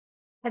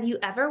Have you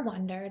ever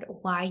wondered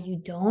why you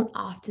don't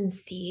often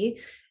see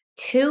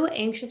two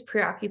anxious,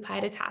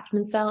 preoccupied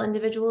attachment style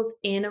individuals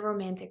in a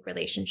romantic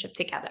relationship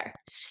together?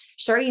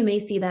 Sure, you may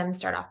see them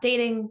start off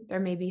dating, there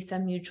may be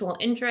some mutual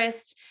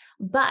interest,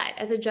 but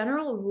as a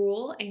general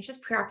rule, anxious,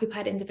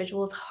 preoccupied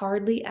individuals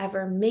hardly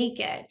ever make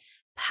it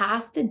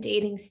past the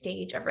dating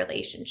stage of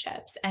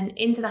relationships and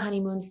into the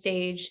honeymoon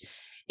stage.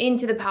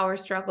 Into the power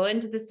struggle,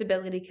 into the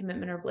stability,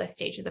 commitment, or bliss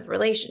stages of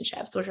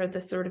relationships, which are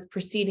the sort of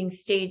preceding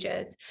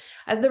stages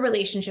as the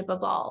relationship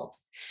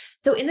evolves.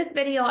 So, in this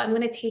video, I'm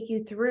going to take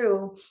you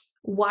through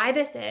why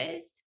this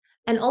is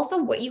and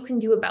also what you can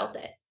do about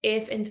this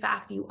if, in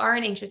fact, you are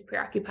an anxious,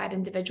 preoccupied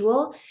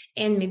individual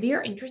and maybe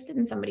you're interested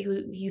in somebody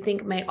who you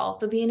think might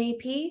also be an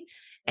AP,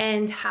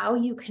 and how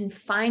you can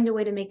find a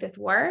way to make this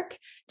work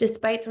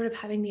despite sort of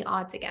having the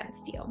odds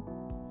against you.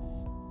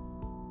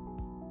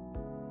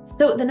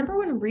 So, the number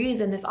one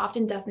reason this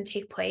often doesn't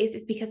take place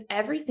is because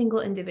every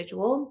single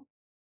individual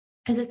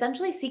is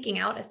essentially seeking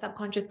out a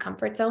subconscious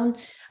comfort zone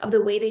of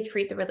the way they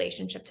treat the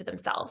relationship to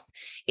themselves.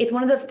 It's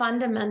one of the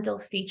fundamental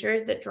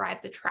features that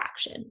drives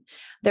attraction.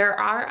 There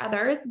are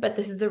others, but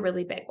this is a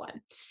really big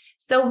one.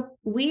 So,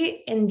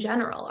 we in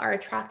general are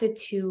attracted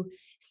to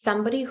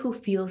somebody who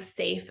feels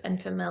safe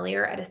and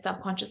familiar at a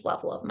subconscious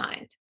level of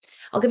mind.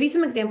 I'll give you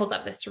some examples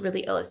of this to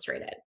really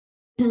illustrate it.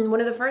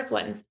 One of the first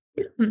ones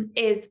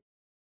is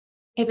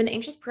if an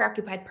anxious,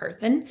 preoccupied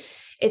person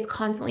is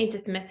constantly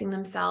dismissing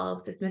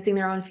themselves, dismissing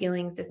their own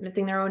feelings,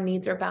 dismissing their own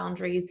needs or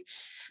boundaries,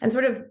 and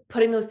sort of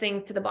putting those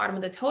things to the bottom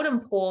of the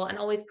totem pole and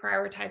always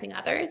prioritizing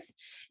others,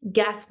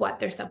 guess what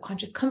their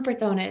subconscious comfort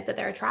zone is that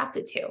they're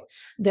attracted to?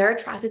 They're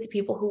attracted to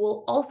people who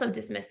will also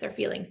dismiss their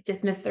feelings,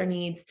 dismiss their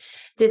needs,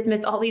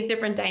 dismiss all these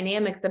different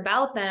dynamics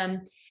about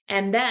them,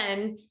 and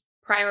then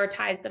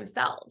prioritize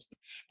themselves.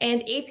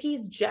 And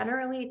APs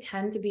generally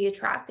tend to be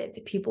attracted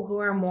to people who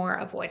are more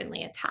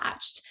avoidantly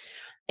attached.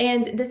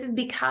 And this is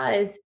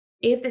because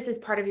if this is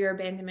part of your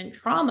abandonment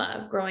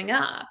trauma growing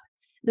up,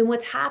 then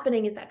what's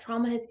happening is that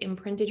trauma has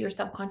imprinted your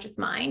subconscious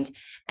mind.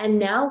 And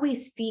now we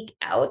seek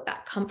out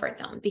that comfort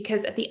zone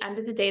because at the end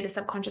of the day, the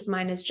subconscious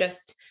mind is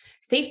just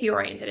safety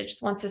oriented. It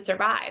just wants to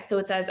survive. So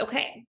it says,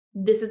 okay,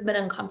 this has been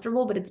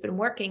uncomfortable, but it's been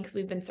working because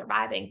we've been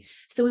surviving.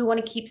 So we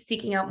want to keep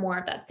seeking out more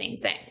of that same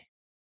thing.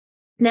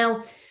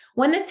 Now,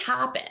 when this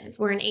happens,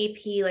 where an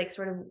AP like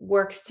sort of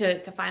works to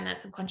find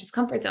that subconscious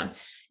comfort zone,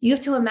 you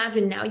have to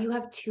imagine now you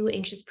have two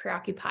anxious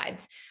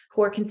preoccupieds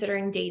who are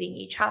considering dating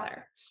each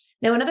other.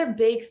 Now, another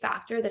big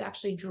factor that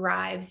actually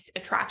drives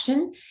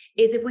attraction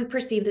is if we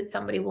perceive that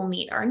somebody will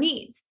meet our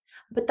needs,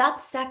 but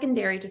that's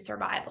secondary to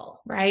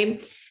survival,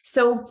 right?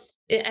 So,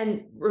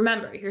 and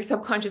remember, your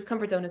subconscious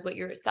comfort zone is what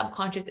your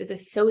subconscious is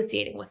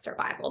associating with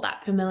survival,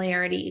 that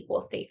familiarity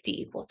equals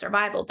safety equals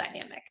survival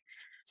dynamic.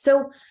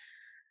 So,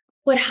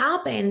 what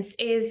happens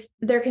is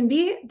there can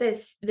be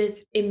this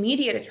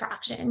immediate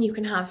attraction. You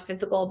can have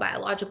physical,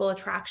 biological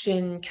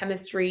attraction,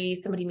 chemistry,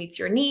 somebody meets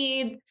your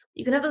needs.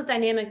 You can have those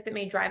dynamics that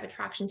may drive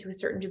attraction to a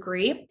certain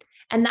degree.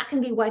 And that can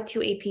be why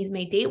two APs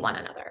may date one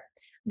another.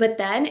 But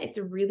then it's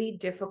really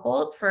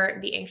difficult for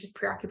the anxious,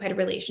 preoccupied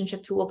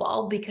relationship to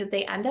evolve because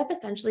they end up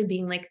essentially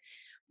being like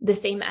the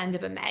same end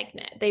of a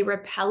magnet. They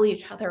repel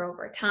each other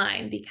over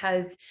time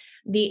because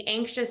the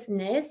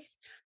anxiousness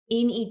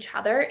in each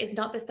other is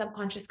not the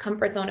subconscious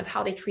comfort zone of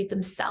how they treat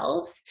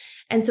themselves.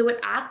 And so it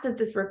acts as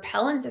this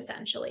repellent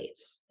essentially,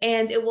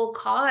 and it will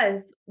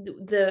cause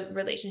the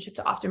relationship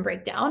to often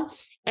break down.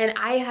 And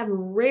I have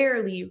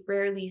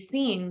rarely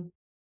seen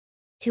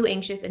two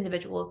anxious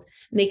individuals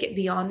make it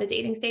beyond the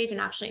dating stage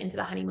and actually into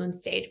the honeymoon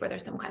stage where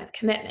there's some kind of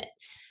commitment.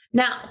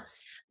 Now,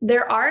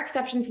 there are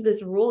exceptions to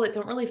this rule that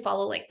don't really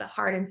follow like the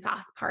hard and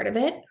fast part of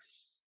it.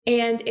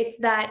 And it's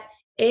that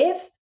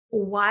if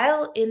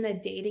while in the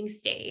dating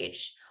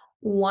stage,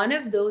 one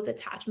of those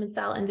attachment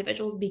style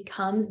individuals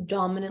becomes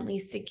dominantly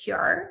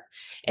secure,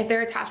 if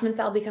their attachment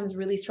style becomes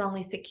really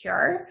strongly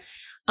secure,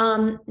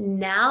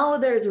 now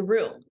there's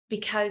room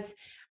because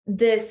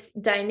this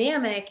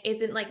dynamic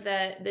isn't like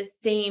the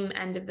same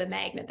end of the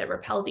magnet that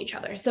repels each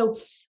other. So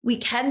we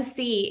can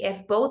see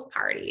if both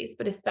parties,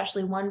 but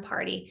especially one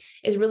party,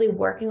 is really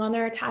working on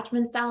their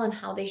attachment style and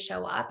how they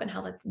show up and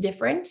how that's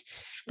different,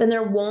 then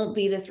there won't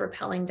be this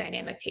repelling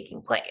dynamic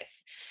taking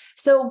place.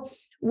 So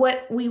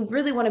what we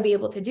really want to be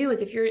able to do is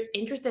if you're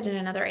interested in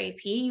another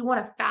AP, you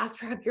want to fast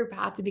track your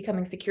path to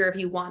becoming secure if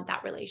you want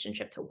that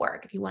relationship to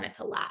work, if you want it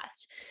to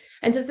last.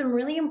 And so some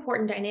really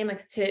important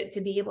dynamics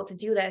to be able to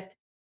do this.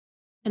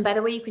 And by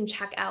the way, you can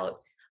check out,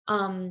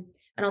 and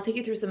I'll take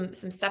you through some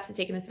steps to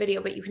take in this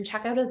video, but you can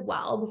check out as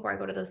well before I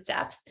go to those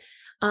steps,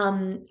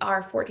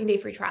 our 14-day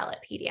free trial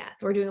at PDS.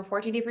 So we're doing a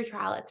 14-day free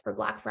trial. It's for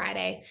Black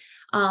Friday.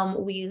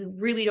 We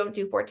really don't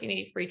do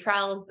 14-day free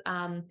trials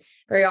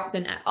very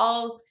often at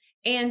all.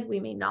 and we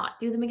may not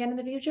do them again in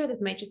the future.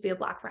 This might just be a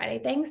Black Friday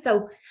thing.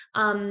 So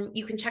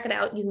you can check it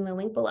out using the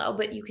link below,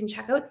 but you can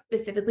check out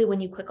specifically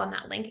when you click on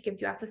that link. It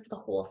gives you access to the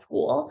whole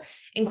school,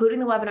 including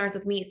the webinars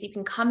with me. So you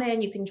can come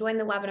in, you can join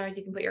the webinars,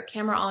 you can put your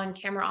camera on,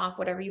 camera off,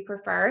 whatever you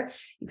prefer.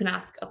 You can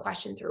ask a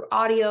question through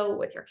audio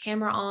with your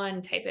camera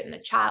on, type it in the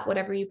chat,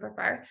 whatever you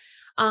prefer.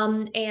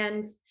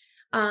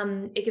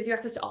 It gives you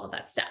access to all of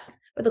that stuff.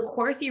 But the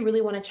course you really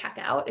want to check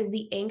out is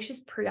the Anxious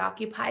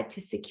Preoccupied to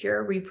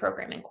Secure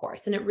Reprogramming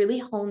course. And it really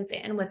hones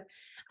in with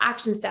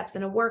action steps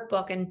and a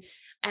workbook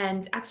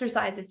and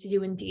exercises to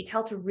do in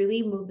detail to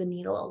really move the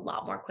needle a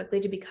lot more quickly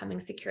to becoming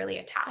securely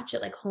attached.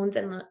 It like hones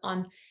in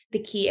on the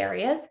key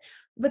areas.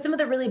 But some of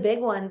the really big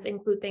ones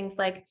include things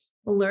like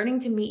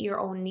learning to meet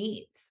your own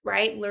needs,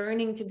 right?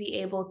 Learning to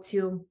be able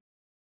to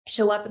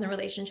show up in the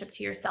relationship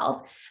to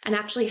yourself and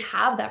actually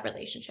have that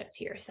relationship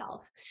to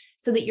yourself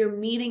so that you're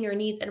meeting your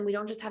needs. And we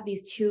don't just have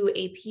these two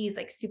APs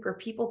like super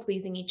people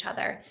pleasing each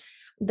other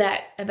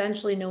that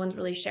eventually no one's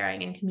really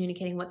sharing and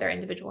communicating what their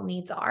individual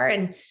needs are,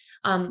 and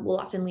will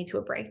often lead to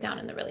a breakdown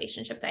in the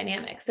relationship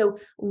dynamic. So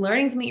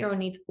learning to meet your own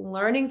needs,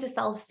 learning to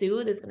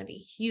self-soothe is going to be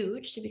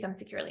huge to become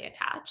securely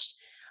attached.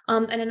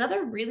 And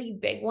another really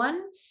big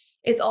one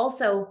is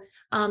also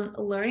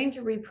learning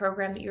to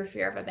reprogram your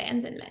fear of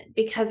abandonment.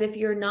 Because if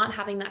you're not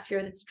having that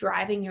fear that's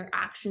driving your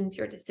actions,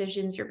 your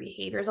decisions, your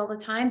behaviors all the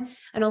time,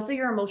 and also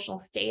your emotional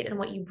state and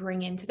what you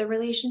bring into the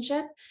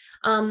relationship,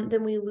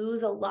 then we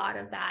lose a lot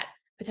of that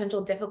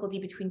potential difficulty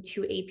between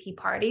two AP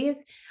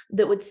parties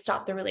that would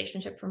stop the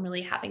relationship from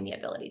really having the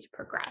ability to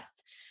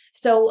progress.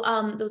 So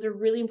those are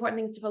really important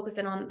things to focus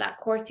in on. That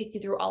course takes you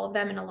through all of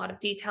them in a lot of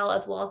detail,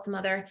 as well as some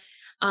other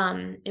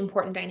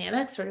important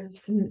dynamics, sort of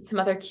some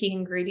other key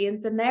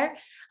ingredients in there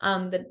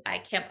that I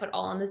can't put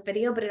all on this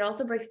video, but it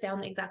also breaks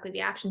down exactly the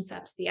action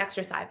steps, the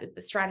exercises,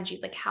 the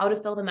strategies, like how to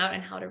fill them out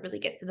and how to really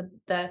get to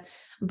the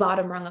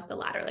bottom rung of the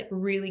ladder, like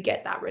really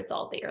get that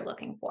result that you're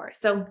looking for.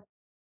 So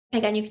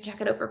again, you can check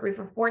it out for free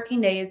for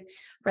 14 days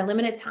for a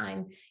limited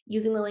time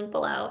using the link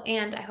below.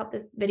 And I hope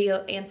this video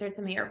answered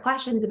some of your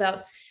questions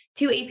about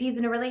two APs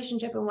in a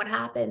relationship and what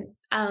happens.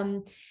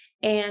 And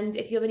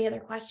if you have any other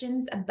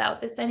questions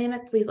about this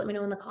dynamic, please let me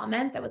know in the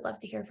comments. I would love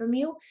to hear from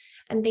you.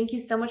 And thank you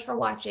so much for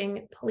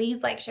watching.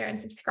 Please like, share, and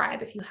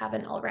subscribe if you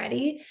haven't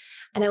already.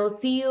 And I will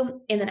see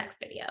you in the next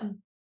video.